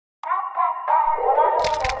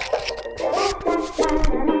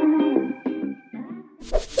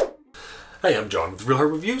Hi, I'm John with Real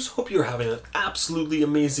Hard Reviews. Hope you're having an absolutely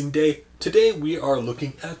amazing day. Today we are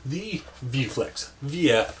looking at the ViewFlex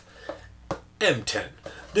VF-M10.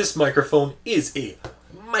 This microphone is a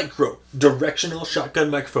micro directional shotgun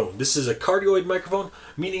microphone. This is a cardioid microphone,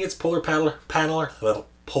 meaning its polar pattern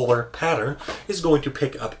is going to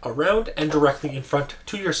pick up around and directly in front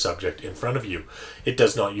to your subject in front of you. It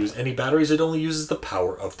does not use any batteries, it only uses the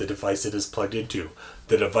power of the device it is plugged into.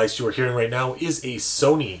 The device you are hearing right now is a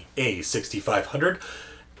Sony A6500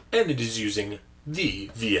 and it is using the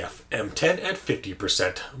VF-M10 at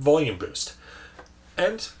 50% volume boost.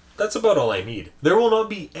 And that's about all I need. There will not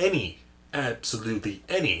be absolutely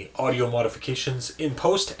any audio modifications in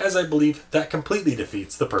post, as I believe that completely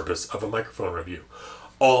defeats the purpose of a microphone review.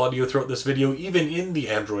 All audio throughout this video, even in the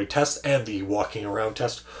Android test and the walking around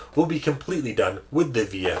test, will be completely done with the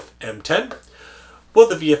VF-M10. While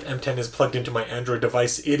the VF-M10 is plugged into my Android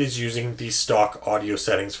device, it is using the stock audio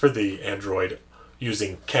settings for the Android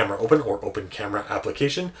using Camera Open or Open Camera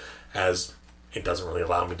application, as it doesn't really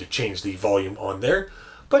allow me to change the volume on there,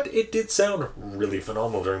 but it did sound really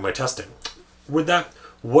phenomenal during my testing. With that,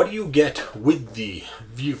 what do you get with the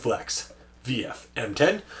ViewFlex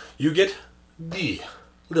VF-M10? You get the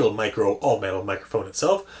little micro all-metal microphone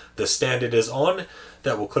itself, the stand it is on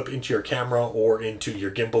that will clip into your camera or into your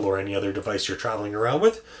gimbal or any other device you're traveling around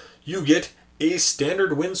with. You get a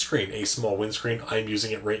standard windscreen, a small windscreen. I'm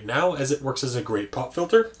using it right now as it works as a great pop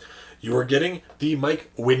filter. You are getting the mic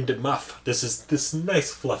wind muff. This is this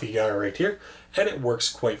nice fluffy guy right here, and it works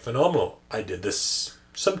quite phenomenal. I did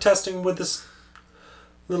some testing with this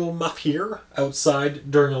little muff here outside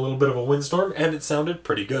during a little bit of a windstorm, and it sounded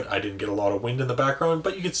pretty good. I didn't get a lot of wind in the background,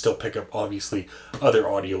 but you could still pick up obviously other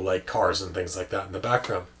audio like cars and things like that in the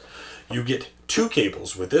background. You get two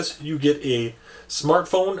cables with this. You get a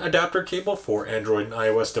smartphone adapter cable for Android and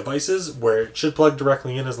iOS devices where it should plug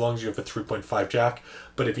directly in as long as you have a 3.5 jack.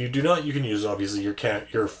 But if you do not, you can use obviously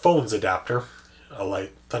your phone's adapter, a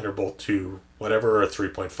light Thunderbolt to whatever, or a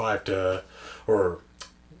 3.5 to, or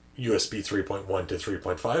USB 3.1 to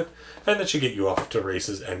 3.5, and that should get you off to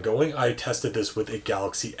races and going. I tested this with a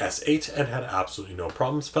Galaxy S8 and had absolutely no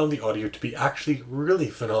problems. Found the audio to be actually really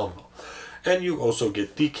phenomenal. And you also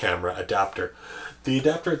get the camera adapter. The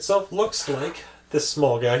adapter itself looks like this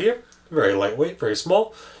small guy here. Very lightweight, very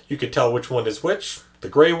small. You can tell which one is which. The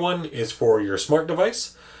gray one is for your smart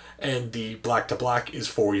device, and the black to black is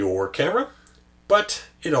for your camera. But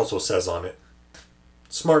it also says on it,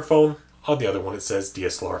 smartphone. On the other one it says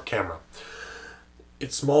DSLR camera.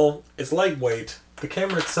 It's small, it's lightweight. The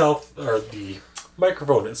camera itself, or the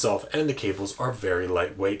microphone itself, and the cables are very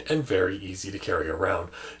lightweight and very easy to carry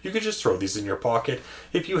around. You could just throw these in your pocket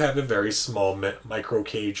if you have a very small micro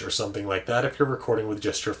cage or something like that. If you're recording with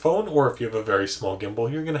just your phone, or if you have a very small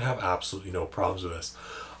gimbal, you're going to have absolutely no problems with this.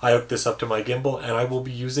 I hooked this up to my gimbal, and I will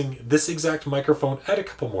be using this exact microphone at a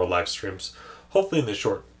couple more live streams, hopefully in the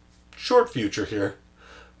short future here.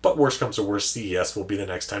 But worst comes to worst, CES will be the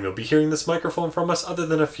next time you'll be hearing this microphone from us, other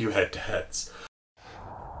than a few head-to-heads.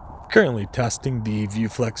 Currently testing the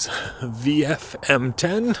ViewFlex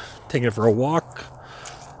VF-M10, taking it for a walk.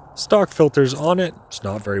 Stock filters on it. It's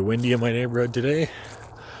not very windy in my neighborhood today.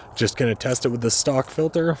 Just gonna test it with the stock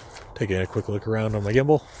filter. Taking a quick look around on my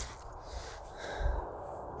gimbal.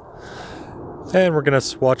 And we're gonna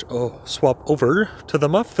swap over to the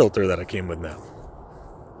muff filter that it came with now.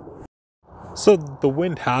 So the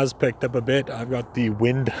wind has picked up a bit. I've got the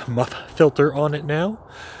wind muff filter on it now.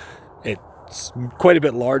 It's quite a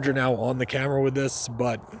bit larger now on the camera with this,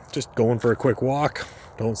 but just going for a quick walk,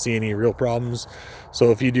 don't see any real problems.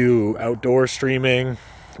 So if you do outdoor streaming,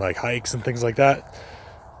 like hikes and things like that,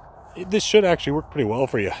 this should actually work pretty well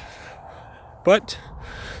for you. But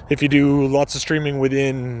if you do lots of streaming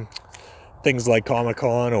within things like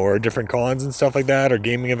Comic-Con or different cons and stuff like that, or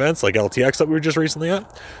gaming events like LTX that we were just recently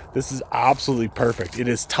at, this is absolutely perfect. It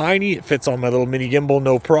is tiny, it fits on my little mini gimbal,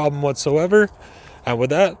 no problem whatsoever. And with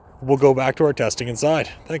that, we'll go back to our testing inside.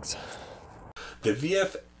 Thanks. The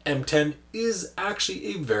VF-M10 is actually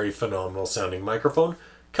a very phenomenal sounding microphone,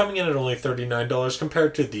 coming in at only $39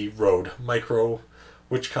 compared to the Rode Micro,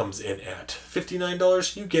 which comes in at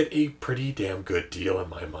 $59. You get a pretty damn good deal in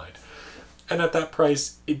my mind. And at that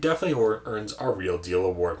price, it definitely earns our Real Deal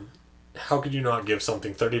award. How could you not give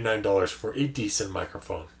something $39 for a decent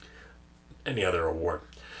microphone? Any other award?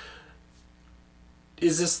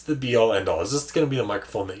 Is this the be-all, end-all? Is this going to be the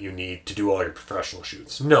microphone that you need to do all your professional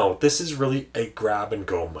shoots? No, this is really a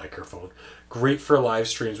grab-and-go microphone. Great for live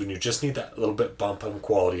streams when you just need that little bit bump in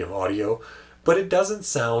quality of audio. but it doesn't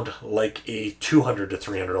sound like a $200 to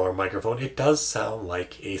 $300 microphone. It does sound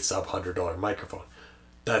like a sub $100 microphone.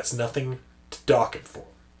 That's nothing to dock it for.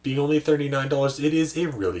 Being only $39, it is a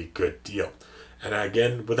really good deal. And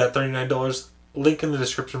again, with that $39, link in the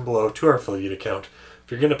description below to our affiliate account.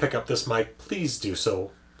 If you're going to pick up this mic, please do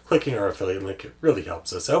so. Clicking our affiliate link, it really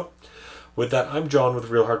helps us out. With that, I'm John with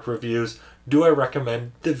Real Hard Reviews. Do I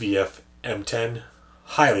recommend the VF-M10?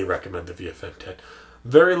 Highly recommend the VF-M10.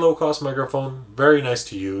 Very low cost microphone, very nice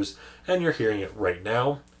to use, and you're hearing it right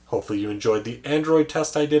now. Hopefully you enjoyed the Android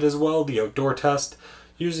test I did as well, the outdoor test,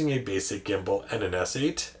 using a basic gimbal and an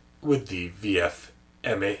S8 with the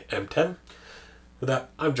VF-M10. With that,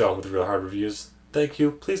 I'm John with Real Hard Reviews. Thank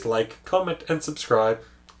you. Please like, comment, and subscribe.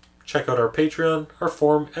 Check out our Patreon, our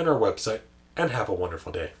forum, and our website, and have a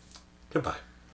wonderful day. Goodbye.